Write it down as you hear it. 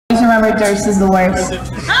Just remember, Durst is the worst.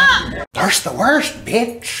 Durst the worst,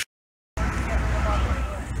 bitch. So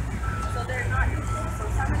they're not. So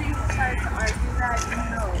somebody who tries to argue that,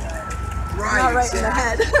 Right. not right in the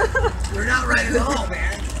head. We're not right at all,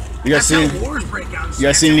 man. You guys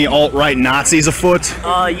seen any alt-right Nazis afoot?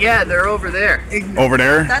 Yeah, they're over there. Over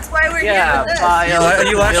there? That's why we're Yeah, here for this. are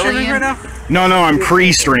you live streaming right now? No, I'm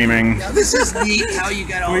pre-streaming. Now, this is neat how you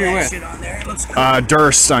got all that shit on there. It looks cool.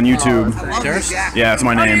 Durst on YouTube. I love this jacket. Yeah, it's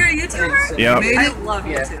my Oh, name. you're a YouTuber? Yep. I love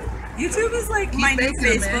YouTube. YouTube is like my new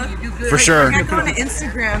Facebook. For sure. I'm going to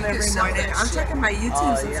Instagram every morning. I'm checking my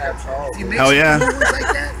YouTube subscription. Hell yeah.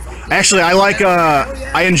 Actually,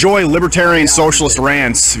 I enjoy Libertarian Socialist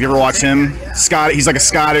Rants. Have you ever watched him? He's like a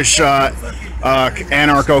Scottish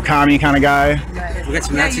anarcho-commie kind of guy. I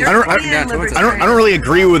don't really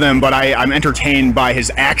agree with him, but I'm entertained by his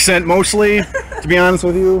accent mostly, to be honest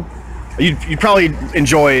with you. You'd probably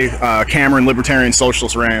enjoy Cameron Libertarian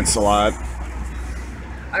Socialist Rants a lot.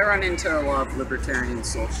 I run into a lot of libertarian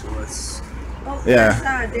socialists. Oh,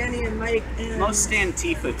 Yeah. Danny and Mike and Most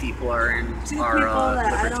Antifa people are people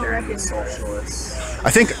that I don't libertarian recognize. socialists. I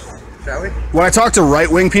think when I talk to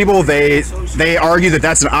right-wing people, they argue that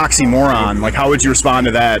that's an oxymoron. Like, how would you respond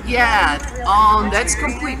to that? Yeah, that's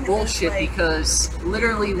complete bullshit because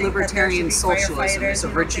literally libertarian socialism is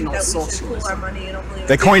original socialism.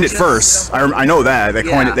 They coined it first. I know that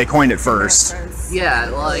they coined it first. Yeah,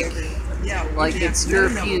 like it's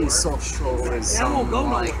European socialism,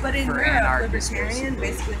 like But in for Europe, anarchists. libertarian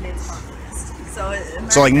basically means communist.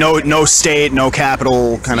 So like no state, no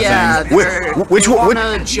capital kind of Yeah, thing. they want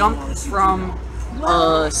to jump from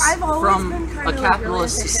a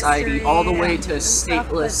capitalist society all the way to a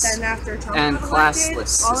stateless and classless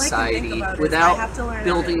society without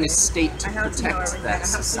building a state to protect that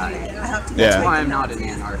society. That's why I'm not an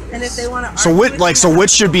anarchist. So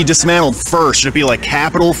which should be dismantled first? Should it be like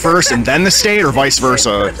capital first and then the state, or vice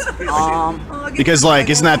versa? Because like,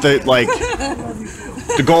 isn't that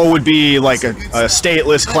the goal would be like a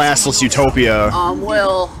stateless, classless utopia?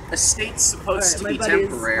 Well, a state's supposed to be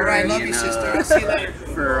temporary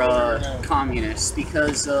for communists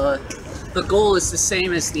because the goal is the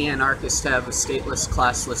same as the anarchists to have a stateless,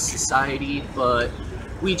 classless society, but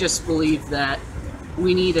we just believe that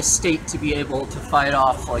we need a state to be able to fight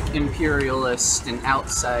off like imperialist and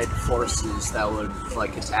outside forces that would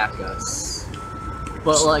like attack us.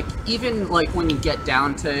 But like even like when you get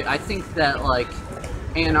down to it, I think that like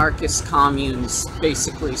anarchist communes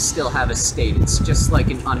basically still have a state. It's just like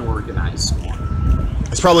an unorganized one.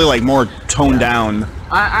 It's probably like more toned down.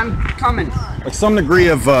 I'm coming. Like some degree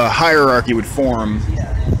of hierarchy would form,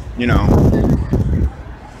 you know.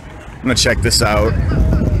 I'm gonna check this out.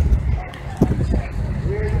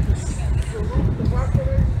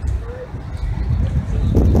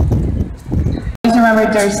 Just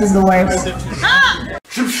remember, Durst is the worst.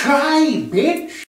 Subscribe, bitch.